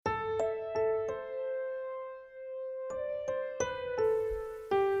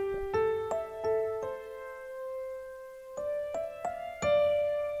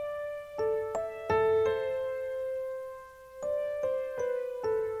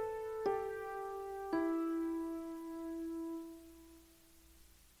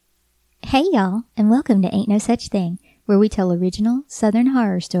Hey y'all, and welcome to Ain't No Such Thing, where we tell original Southern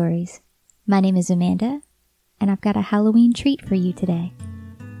horror stories. My name is Amanda, and I've got a Halloween treat for you today.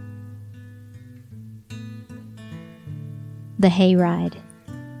 The Hayride,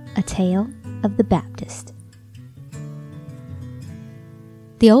 a tale of the Baptist.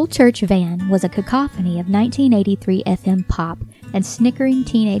 The old church van was a cacophony of 1983 FM pop and snickering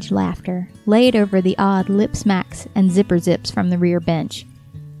teenage laughter laid over the odd lip smacks and zipper zips from the rear bench.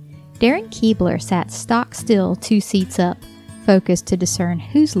 Darren Keebler sat stock still 2 seats up, focused to discern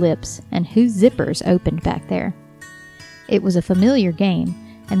whose lips and whose zippers opened back there. It was a familiar game,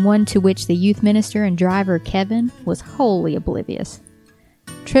 and one to which the youth minister and driver Kevin was wholly oblivious.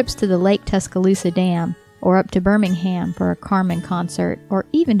 Trips to the Lake Tuscaloosa Dam, or up to Birmingham for a Carmen concert, or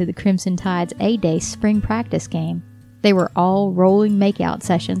even to the Crimson Tide's A-Day spring practice game. They were all rolling makeout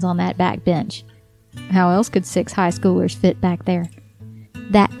sessions on that back bench. How else could 6 high schoolers fit back there?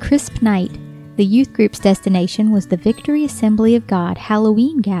 That crisp night, the youth group's destination was the Victory Assembly of God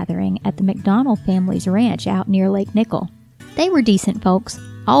Halloween gathering at the McDonald family's ranch out near Lake Nickel. They were decent folks,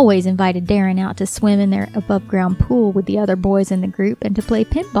 always invited Darren out to swim in their above-ground pool with the other boys in the group and to play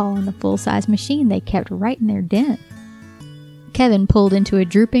pinball on the full-size machine they kept right in their den. Kevin pulled into a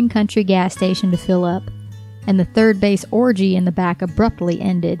drooping country gas station to fill up, and the third base orgy in the back abruptly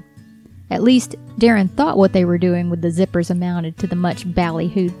ended. At least, Darren thought what they were doing with the zippers amounted to the much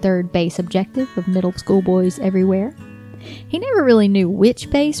ballyhooed third base objective of middle school boys everywhere. He never really knew which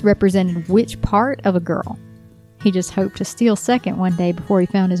base represented which part of a girl. He just hoped to steal second one day before he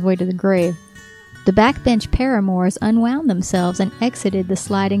found his way to the grave. The backbench paramours unwound themselves and exited the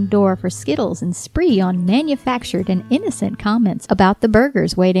sliding door for Skittles and spree on manufactured and innocent comments about the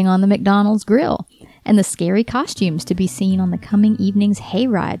burgers waiting on the McDonald's grill, and the scary costumes to be seen on the coming evening's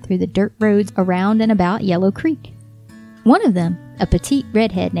hayride through the dirt roads around and about Yellow Creek. One of them, a petite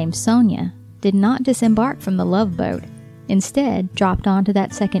redhead named Sonia, did not disembark from the Love Boat. Instead, dropped onto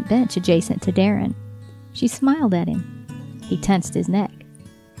that second bench adjacent to Darren. She smiled at him. He tensed his neck.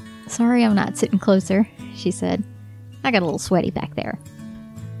 "Sorry I'm not sitting closer," she said. "I got a little sweaty back there."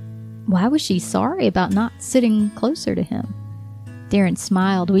 Why was she sorry about not sitting closer to him? Darren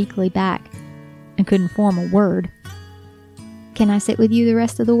smiled weakly back and couldn't form a word. "Can I sit with you the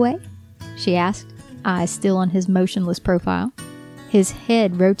rest of the way?" she asked, eyes still on his motionless profile. His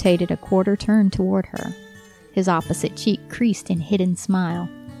head rotated a quarter turn toward her. His opposite cheek creased in hidden smile.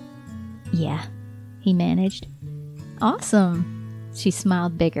 "Yeah," he managed. "Awesome." She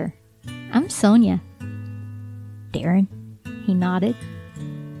smiled bigger. "I'm Sonia." "Darren?" He nodded.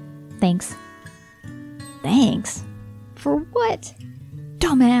 "Thanks." "Thanks? For what?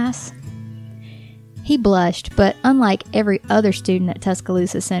 Dumbass." He blushed, but unlike every other student at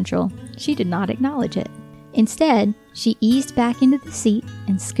Tuscaloosa Central, she did not acknowledge it. Instead, she eased back into the seat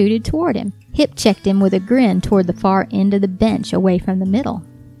and scooted toward him, hip-checked him with a grin toward the far end of the bench away from the middle.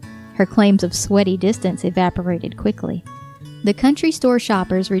 Her claims of sweaty distance evaporated quickly. The country store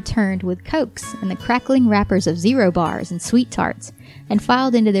shoppers returned with Cokes and the crackling wrappers of Zero Bars and Sweet Tarts, and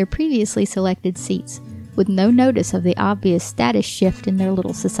filed into their previously selected seats, with no notice of the obvious status shift in their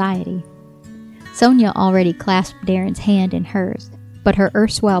little society. Sonia already clasped Darren's hand in hers, but her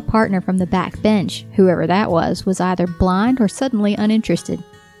erstwhile partner from the back bench, whoever that was either blind or suddenly uninterested.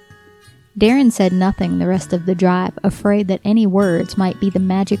 Darren said nothing the rest of the drive, afraid that any words might be the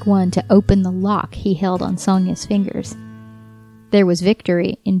magic one to open the lock he held on Sonia's fingers. There was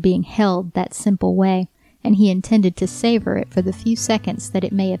victory in being held that simple way, and he intended to savor it for the few seconds that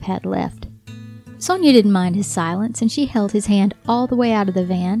it may have had left. Sonia didn't mind his silence, and she held his hand all the way out of the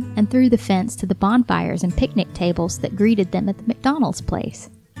van and through the fence to the bonfires and picnic tables that greeted them at the McDonald's place.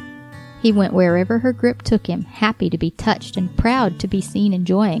 He went wherever her grip took him, happy to be touched and proud to be seen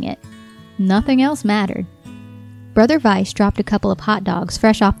enjoying it. Nothing else mattered. Brother Weiss dropped a couple of hot dogs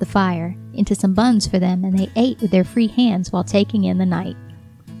fresh off the fire into some buns for them, and they ate with their free hands while taking in the night.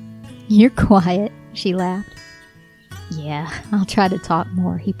 "You're quiet," she laughed. "Yeah, I'll try to talk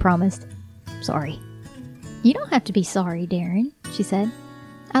more," he promised. "Sorry." "You don't have to be sorry, Darren," she said.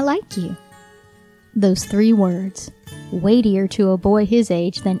 "I like you." Those 3 words, weightier to a boy his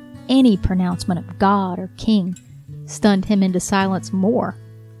age than any pronouncement of God or king, stunned him into silence more.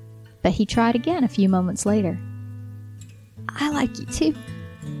 But he tried again a few moments later. "I like you too,"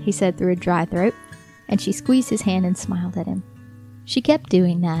 he said through a dry throat, and she squeezed his hand and smiled at him. She kept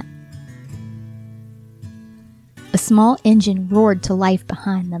doing that. A small engine roared to life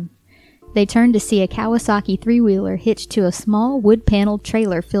behind them. They turned to see a Kawasaki 3-wheeler hitched to a small wood-paneled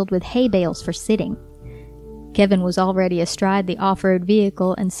trailer filled with hay bales for sitting. Kevin was already astride the off-road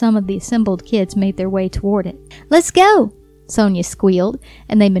vehicle, and some of the assembled kids made their way toward it. "Let's go!" Sonia squealed,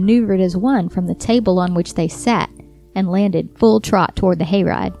 and they maneuvered as one from the table on which they sat and landed full trot toward the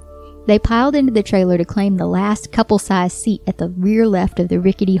hayride. They piled into the trailer to claim the last couple-sized seat at the rear left of the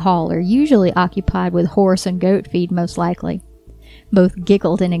rickety hauler, usually occupied with horse and goat feed most likely. Both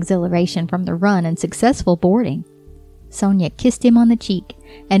giggled in exhilaration from the run and successful boarding. Sonia kissed him on the cheek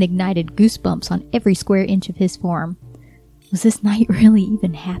and ignited goosebumps on every square inch of his form. Was this night really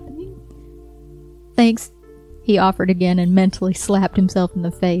even happening? Thanks, he offered again and mentally slapped himself in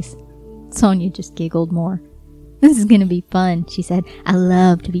the face. Sonia just giggled more. This is going to be fun, she said. I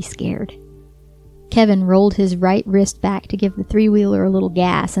love to be scared. Kevin rolled his right wrist back to give the three-wheeler a little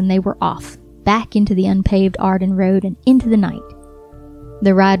gas, and they were off, back into the unpaved Arden Road and into the night.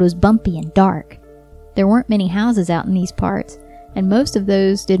 The ride was bumpy and dark. There weren't many houses out in these parts, and most of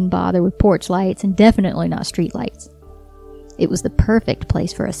those didn't bother with porch lights and definitely not street lights. It was the perfect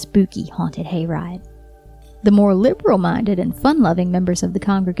place for a spooky, haunted hayride. The more liberal-minded and fun-loving members of the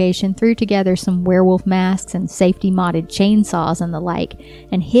congregation threw together some werewolf masks and safety-modded chainsaws and the like,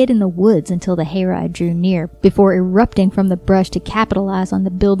 and hid in the woods until the hayride drew near, before erupting from the brush to capitalize on the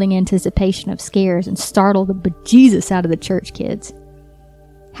building anticipation of scares and startle the bejesus out of the church kids.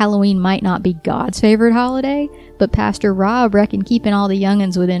 Halloween might not be God's favorite holiday, but Pastor Rob reckoned keeping all the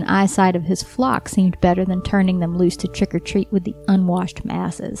young'uns within eyesight of his flock seemed better than turning them loose to trick-or-treat with the unwashed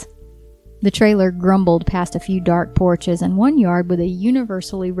masses. The trailer grumbled past a few dark porches and one yard with a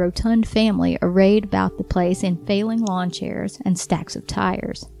universally rotund family arrayed about the place in failing lawn chairs and stacks of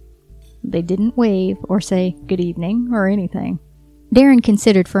tires. They didn't wave or say good evening or anything. Darren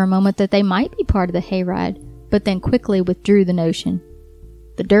considered for a moment that they might be part of the hayride, but then quickly withdrew the notion.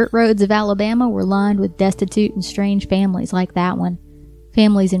 The dirt roads of Alabama were lined with destitute and strange families like that one,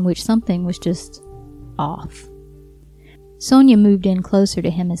 families in which something was just off. Sonia moved in closer to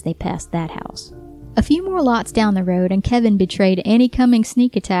him as they passed that house. A few more lots down the road, and Kevin betrayed any coming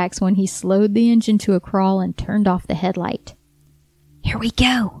sneak attacks when he slowed the engine to a crawl and turned off the headlight. "Here we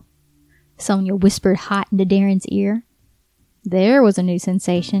go," Sonia whispered hot into Darren's ear. There was a new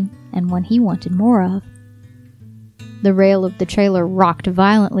sensation, and one he wanted more of. The rail of the trailer rocked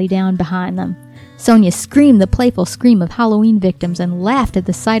violently down behind them. Sonia screamed the playful scream of Halloween victims and laughed at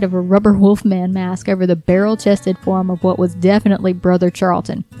the sight of a rubber wolfman mask over the barrel-chested form of what was definitely Brother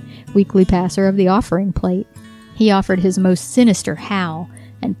Charlton, weekly passer of the offering plate. He offered his most sinister howl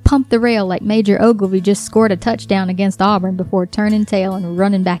and pumped the rail like Major Ogilvy just scored a touchdown against Auburn before turning tail and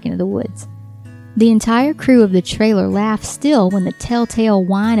running back into the woods. The entire crew of the trailer laughed still when the telltale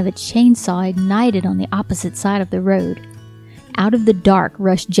whine of a chainsaw ignited on the opposite side of the road. Out of the dark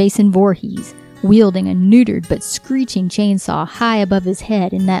rushed Jason Voorhees, wielding a neutered but screeching chainsaw high above his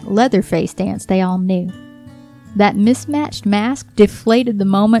head in that Leatherface dance they all knew. That mismatched mask deflated the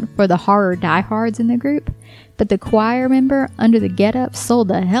moment for the horror diehards in the group, but the choir member under the getup sold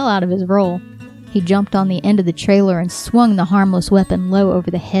the hell out of his role. He jumped on the end of the trailer and swung the harmless weapon low over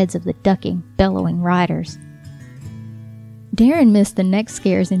the heads of the ducking, bellowing riders. Darren missed the next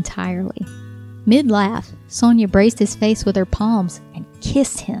scares entirely. Mid-laugh, Sonia braced his face with her palms and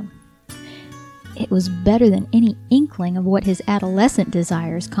kissed him. It was better than any inkling of what his adolescent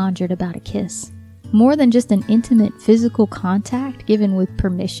desires conjured about a kiss. More than just an intimate physical contact given with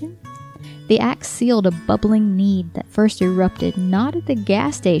permission, the act sealed a bubbling need that first erupted not at the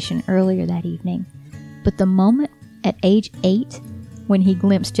gas station earlier that evening, but the moment at age 8 when he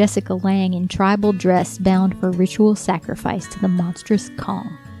glimpsed Jessica Lange in tribal dress bound for ritual sacrifice to the monstrous Kong.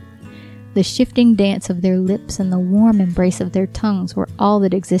 The shifting dance of their lips and the warm embrace of their tongues were all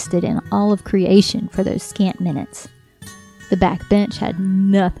that existed in all of creation for those scant minutes. The back bench had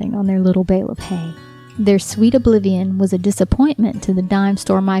nothing on their little bale of hay. Their sweet oblivion was a disappointment to the dime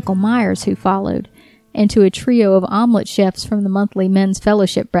store Michael Myers who followed, and to a trio of omelet chefs from the monthly men's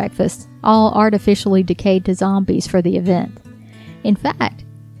fellowship breakfast, all artificially decayed to zombies for the event. In fact,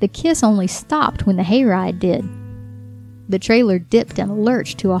 the kiss only stopped when the hayride did. The trailer dipped and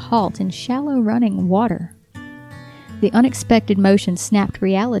lurched to a halt in shallow running water. The unexpected motion snapped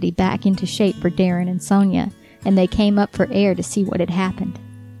reality back into shape for Darren and Sonia, and they came up for air to see what had happened.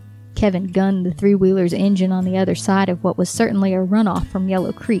 Kevin gunned the three-wheeler's engine on the other side of what was certainly a runoff from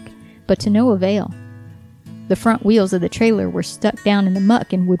Yellow Creek, but to no avail. The front wheels of the trailer were stuck down in the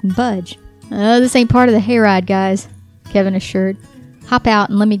muck and wouldn't budge. This ain't part of the hayride, guys," Kevin assured. "Hop out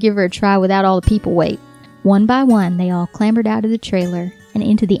and let me give her a try without all the people wait." One by one, they all clambered out of the trailer and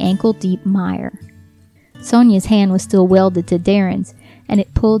into the ankle-deep mire. Sonia's hand was still welded to Darren's, and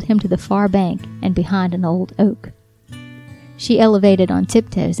it pulled him to the far bank and behind an old oak. She elevated on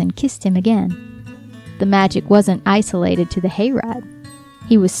tiptoes and kissed him again. The magic wasn't isolated to the hayride.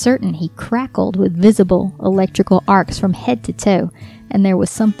 He was certain he crackled with visible electrical arcs from head to toe, and there was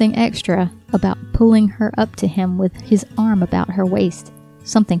something extra about pulling her up to him with his arm about her waist.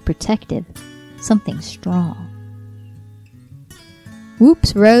 Something protective. Something strong.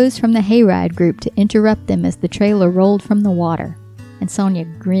 Whoops rose from the hayride group to interrupt them as the trailer rolled from the water, and Sonia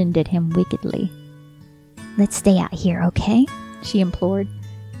grinned at him wickedly. "Let's stay out here, okay?" she implored.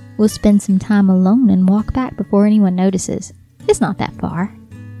 "We'll spend some time alone and walk back before anyone notices. It's not that far."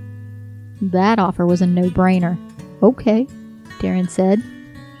 That offer was a no-brainer. "Okay," Darren said.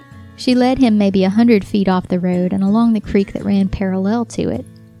 She led him maybe 100 feet off the road and along the creek that ran parallel to it,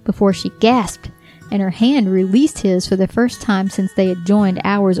 before she gasped, and her hand released his for the first time since they had joined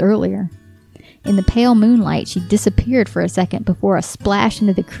hours earlier. In the pale moonlight, she disappeared for a second before a splash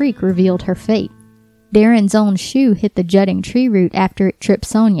into the creek revealed her fate. Darren's own shoe hit the jutting tree root after it tripped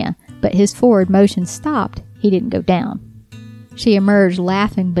Sonia, but his forward motion stopped. He didn't go down. She emerged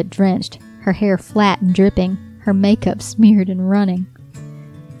laughing but drenched, her hair flat and dripping, her makeup smeared and running.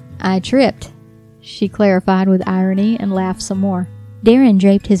 "I tripped," she clarified with irony and laughed some more. Darren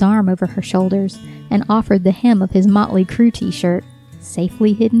draped his arm over her shoulders and offered the hem of his Motley Crue t-shirt,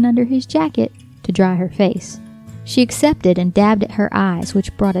 safely hidden under his jacket, to dry her face. She accepted and dabbed at her eyes,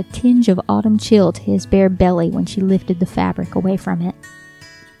 which brought a tinge of autumn chill to his bare belly when she lifted the fabric away from it.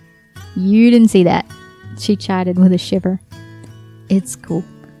 "You didn't see that," she chided with a shiver. "It's cool,"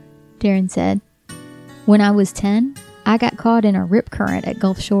 Darren said. "When I was 10, I got caught in a rip current at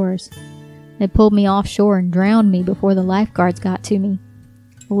Gulf Shores. They pulled me offshore and drowned me before the lifeguards got to me.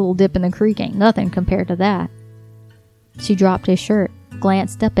 A little dip in the creek ain't nothing compared to that." She dropped his shirt,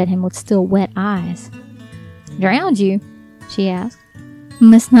 glanced up at him with still wet eyes. "Drowned you?" she asked.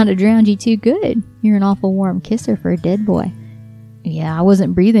 "Must not have drowned you too good. You're an awful warm kisser for a dead boy." "Yeah, I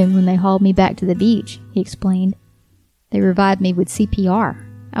wasn't breathing when they hauled me back to the beach," he explained. "They revived me with CPR.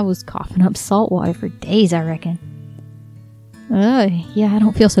 I was coughing up salt water for days, I reckon." Yeah, I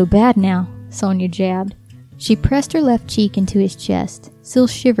don't feel so bad now," Sonia jabbed. She pressed her left cheek into his chest, still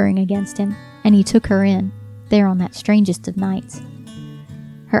shivering against him, and he took her in, there on that strangest of nights.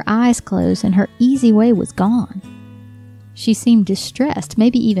 Her eyes closed and her easy way was gone. She seemed distressed,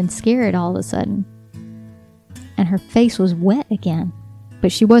 maybe even scared all of a sudden. And her face was wet again,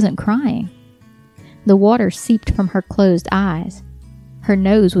 but she wasn't crying. The water seeped from her closed eyes. Her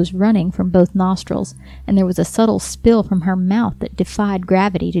nose was running from both nostrils, and there was a subtle spill from her mouth that defied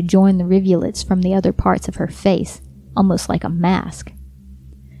gravity to join the rivulets from the other parts of her face, almost like a mask.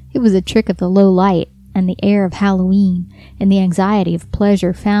 It was a trick of the low light and the air of Halloween and the anxiety of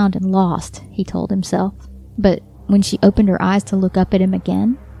pleasure found and lost, he told himself. But when she opened her eyes to look up at him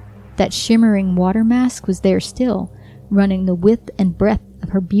again, that shimmering water mask was there still, running the width and breadth of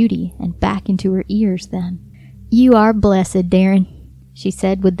her beauty and back into her ears then. "You are blessed, Darren," she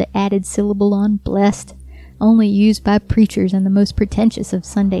said with the added syllable on blessed, only used by preachers and the most pretentious of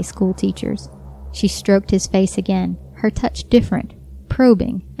Sunday school teachers. She stroked his face again, her touch different,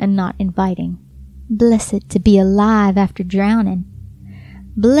 probing and not inviting. "Blessed to be alive after drowning.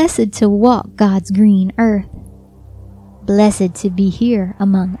 Blessed to walk God's green earth. Blessed to be here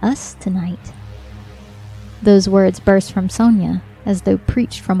among us tonight." Those words burst from Sonia as though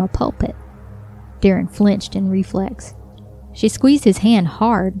preached from a pulpit. Darren flinched in reflex. She squeezed his hand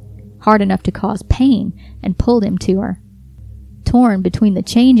hard enough to cause pain, and pulled him to her. Torn between the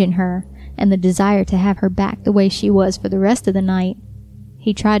change in her and the desire to have her back the way she was for the rest of the night,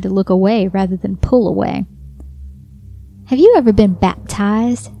 he tried to look away rather than pull away. "Have you ever been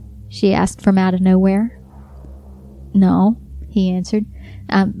baptized?" she asked from out of nowhere. "No," he answered.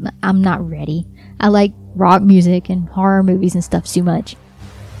 I'm not ready. I like rock music and horror movies and stuff too much."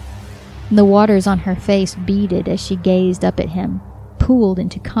 The waters on her face beaded as she gazed up at him, pooled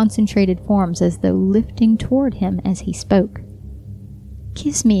into concentrated forms as though lifting toward him as he spoke.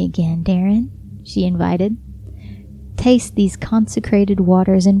 "Kiss me again, Darren," she invited. "Taste these consecrated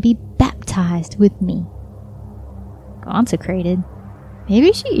waters and be baptized with me." Consecrated?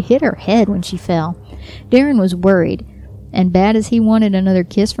 Maybe she hit her head when she fell. Darren was worried, and bad as he wanted another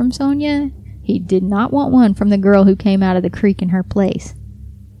kiss from Sonia, he did not want one from the girl who came out of the creek in her place.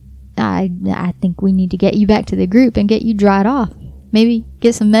 I think we need to get you back to the group and get you dried off. Maybe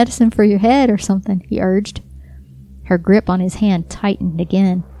get some medicine for your head or something," he urged. Her grip on his hand tightened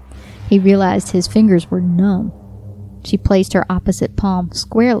again. He realized his fingers were numb. She placed her opposite palm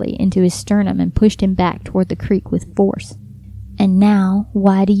squarely into his sternum and pushed him back toward the creek with force. "And now,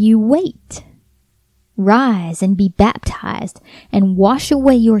 why do you wait? Rise and be baptized, and wash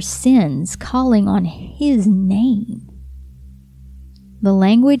away your sins, calling on His name." The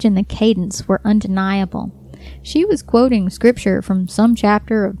language and the cadence were undeniable, She was quoting scripture from some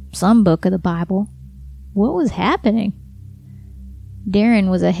chapter of some book of the Bible. What was happening? Darren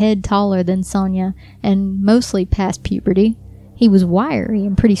was a head taller than Sonia and mostly past puberty. He was wiry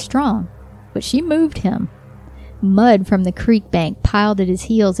and pretty strong, but she moved him. Mud from the creek bank piled at his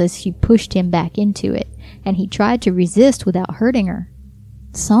heels as she pushed him back into it, and he tried to resist without hurting her.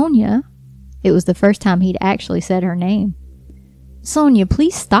 Sonia? It was the first time he'd actually said her name. Sonia,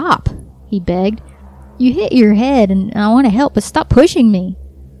 please stop, he begged. You hit your head and I want to help, but stop pushing me.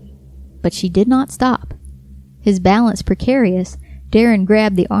 But she did not stop. His balance precarious, Darren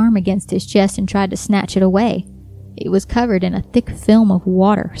grabbed the arm against his chest and tried to snatch it away. It was covered in a thick film of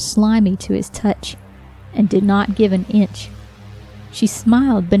water, slimy to his touch, and did not give an inch. She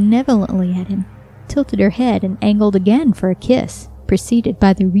smiled benevolently at him, tilted her head, and angled again for a kiss, preceded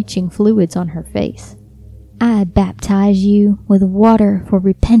by the reaching fluids on her face. I baptize you with water for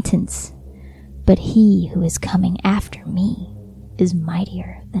repentance, but he who is coming after me is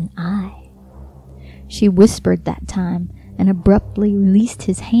mightier than I. She whispered that time, and abruptly released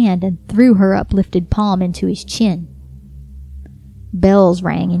his hand and threw her uplifted palm into his chin. Bells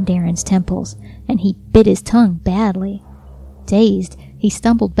rang in Darren's temples, and he bit his tongue badly. Dazed, he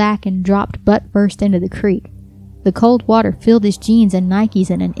stumbled back and dropped butt first into the creek. The cold water filled his jeans and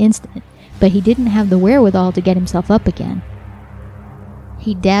Nikes in an instant, but he didn't have the wherewithal to get himself up again.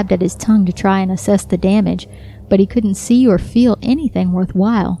 He dabbed at his tongue to try and assess the damage, but he couldn't see or feel anything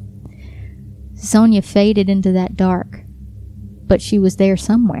worthwhile. Sonia faded into that dark, but she was there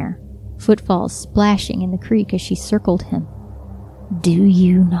somewhere, footfalls splashing in the creek as she circled him. Do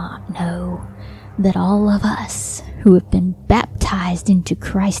you not know that all of us who have been baptized into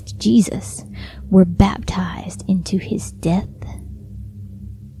Christ Jesus were baptized into his death?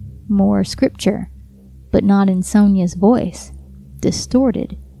 More scripture, but not in Sonia's voice,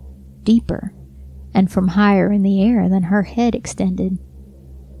 distorted, deeper, and from higher in the air than her head extended.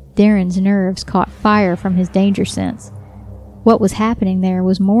 Darren's nerves caught fire from his danger sense. What was happening there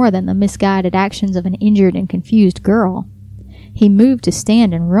was more than the misguided actions of an injured and confused girl. He moved to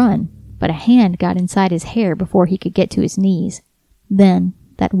stand and run, but a hand got inside his hair before he could get to his knees. Then,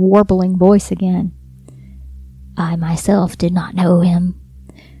 that warbling voice again. I myself did not know him,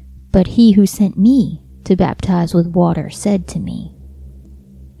 but he who sent me to baptize with water said to me,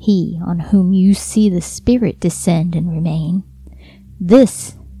 He on whom you see the Spirit descend and remain,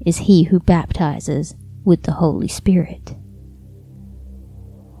 this is he who baptizes with the Holy Spirit.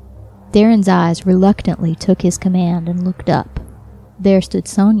 Darren's eyes reluctantly took his command and looked up. There stood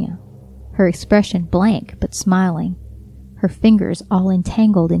Sonia, her expression blank but smiling, her fingers all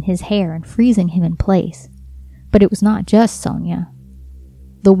entangled in his hair and freezing him in place. But it was not just Sonia.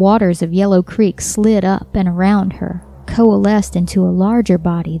 The waters of Yellow Creek slid up and around her, coalesced into a larger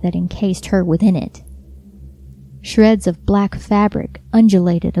body that encased her within it. Shreds of black fabric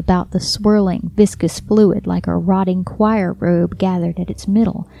undulated about the swirling, viscous fluid like a rotting choir robe gathered at its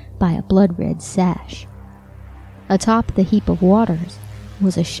middle by a blood-red sash. Atop the heap of waters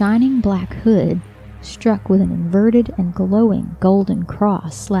was a shining black hood struck with an inverted and glowing golden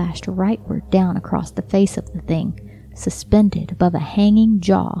cross slashed rightward down across the face of the thing, suspended above a hanging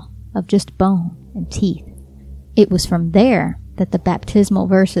jaw of just bone and teeth. It was from there that the baptismal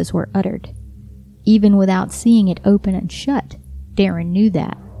verses were uttered. Even without seeing it open and shut, Darren knew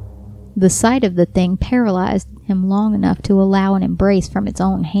that. The sight of the thing paralyzed him long enough to allow an embrace from its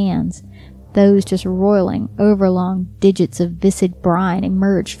own hands. Those just roiling, overlong digits of viscid brine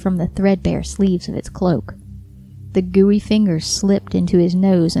emerged from the threadbare sleeves of its cloak. The gooey fingers slipped into his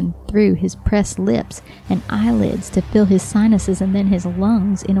nose and through his pressed lips and eyelids to fill his sinuses and then his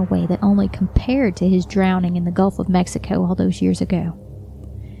lungs in a way that only compared to his drowning in the Gulf of Mexico all those years ago.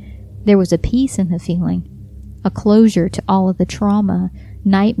 There was a peace in the feeling, a closure to all of the trauma,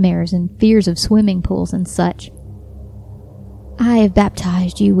 nightmares, and fears of swimming pools and such. I have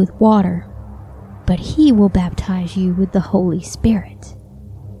baptized you with water, but he will baptize you with the Holy Spirit.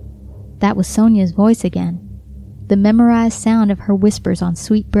 That was Sonia's voice again. The memorized sound of her whispers on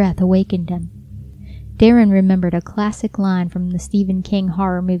sweet breath awakened him. Darren remembered a classic line from the Stephen King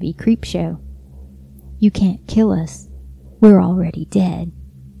horror movie Creepshow. You can't kill us. We're already dead.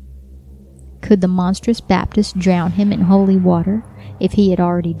 Could the monstrous Baptist drown him in holy water if he had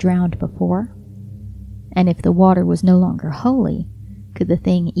already drowned before? And if the water was no longer holy, could the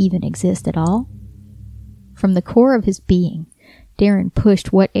thing even exist at all? From the core of his being, Darren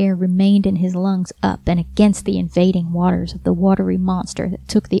pushed what air remained in his lungs up and against the invading waters of the watery monster that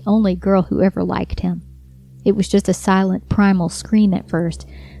took the only girl who ever liked him. It was just a silent, primal scream at first,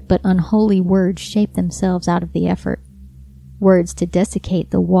 but unholy words shaped themselves out of the effort. Words to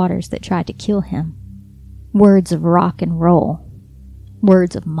desiccate the waters that tried to kill him. Words of rock and roll.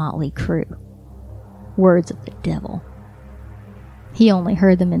 Words of Motley Crue. Words of the devil. He only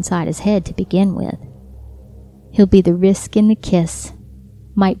heard them inside his head to begin with. He'll be the risk in the kiss,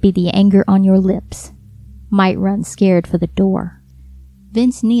 might be the anger on your lips, might run scared for the door.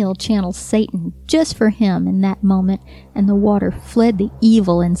 Vince Neil channels Satan just for him in that moment, and the water fled the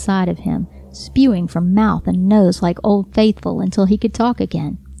evil inside of him, spewing from mouth and nose like Old Faithful until he could talk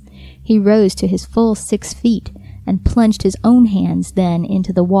again. He rose to his full 6 feet and plunged his own hands then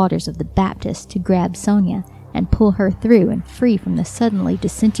into the waters of the Baptist to grab Sonia and pull her through and free from the suddenly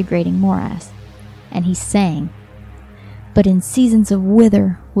disintegrating morass. And he sang, "But in seasons of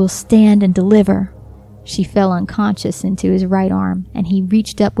wither we'll stand and deliver." She fell unconscious into his right arm, and he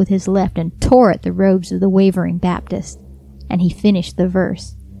reached up with his left and tore at the robes of the wavering Baptist. And he finished the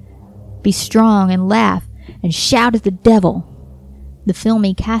verse, "Be strong and laugh and shout at the devil." The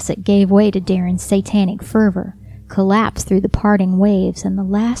filmy cassock gave way to Darren's satanic fervor, collapsed through the parting waves, and the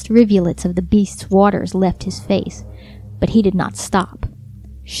last rivulets of the beast's waters left his face. But he did not stop.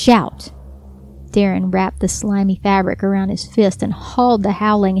 "Shout!" Darren wrapped the slimy fabric around his fist and hauled the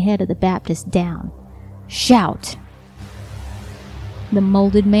howling head of the Baptist down. "Shout!" The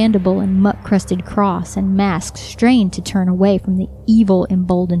molded mandible and muck-crusted cross and mask strained to turn away from the evil,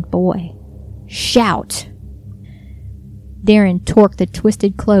 emboldened boy. "Shout!" Darren torqued the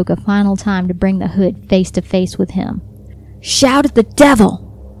twisted cloak a final time to bring the hood face to face with him. "Shout at the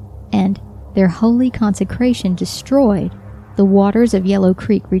devil!" And, their holy consecration destroyed, the waters of Yellow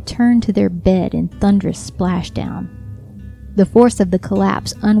Creek returned to their bed in thunderous splashdown. The force of the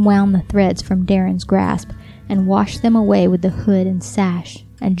collapse unwound the threads from Darren's grasp and washed them away with the hood and sash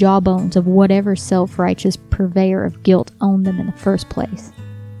and jawbones of whatever self-righteous purveyor of guilt owned them in the first place.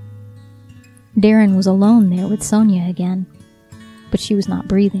 Darren was alone there with Sonia again, but she was not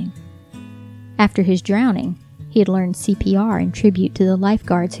breathing. After his drowning, he had learned CPR in tribute to the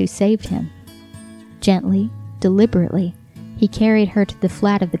lifeguards who saved him. Gently, deliberately, he carried her to the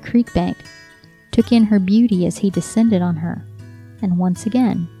flat of the creek bank, took in her beauty as he descended on her, and once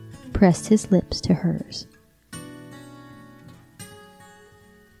again pressed his lips to hers.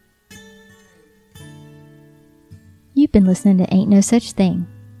 You've been listening to Ain't No Such Thing,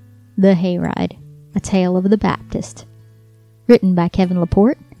 The Hayride, A Tale of the Baptist. Written by Kevin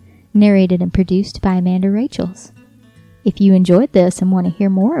Laporte, narrated and produced by Amanda Rachels. If you enjoyed this and want to hear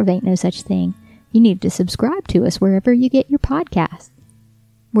more of Ain't No Such Thing, you need to subscribe to us wherever you get your podcasts.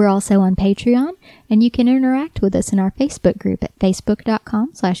 We're also on Patreon, and you can interact with us in our Facebook group at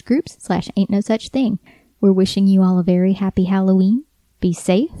facebook.com/groups/ain'tnosuchthing. We're wishing you all a very happy Halloween. Be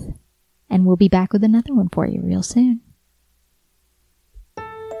safe, and we'll be back with another one for you real soon.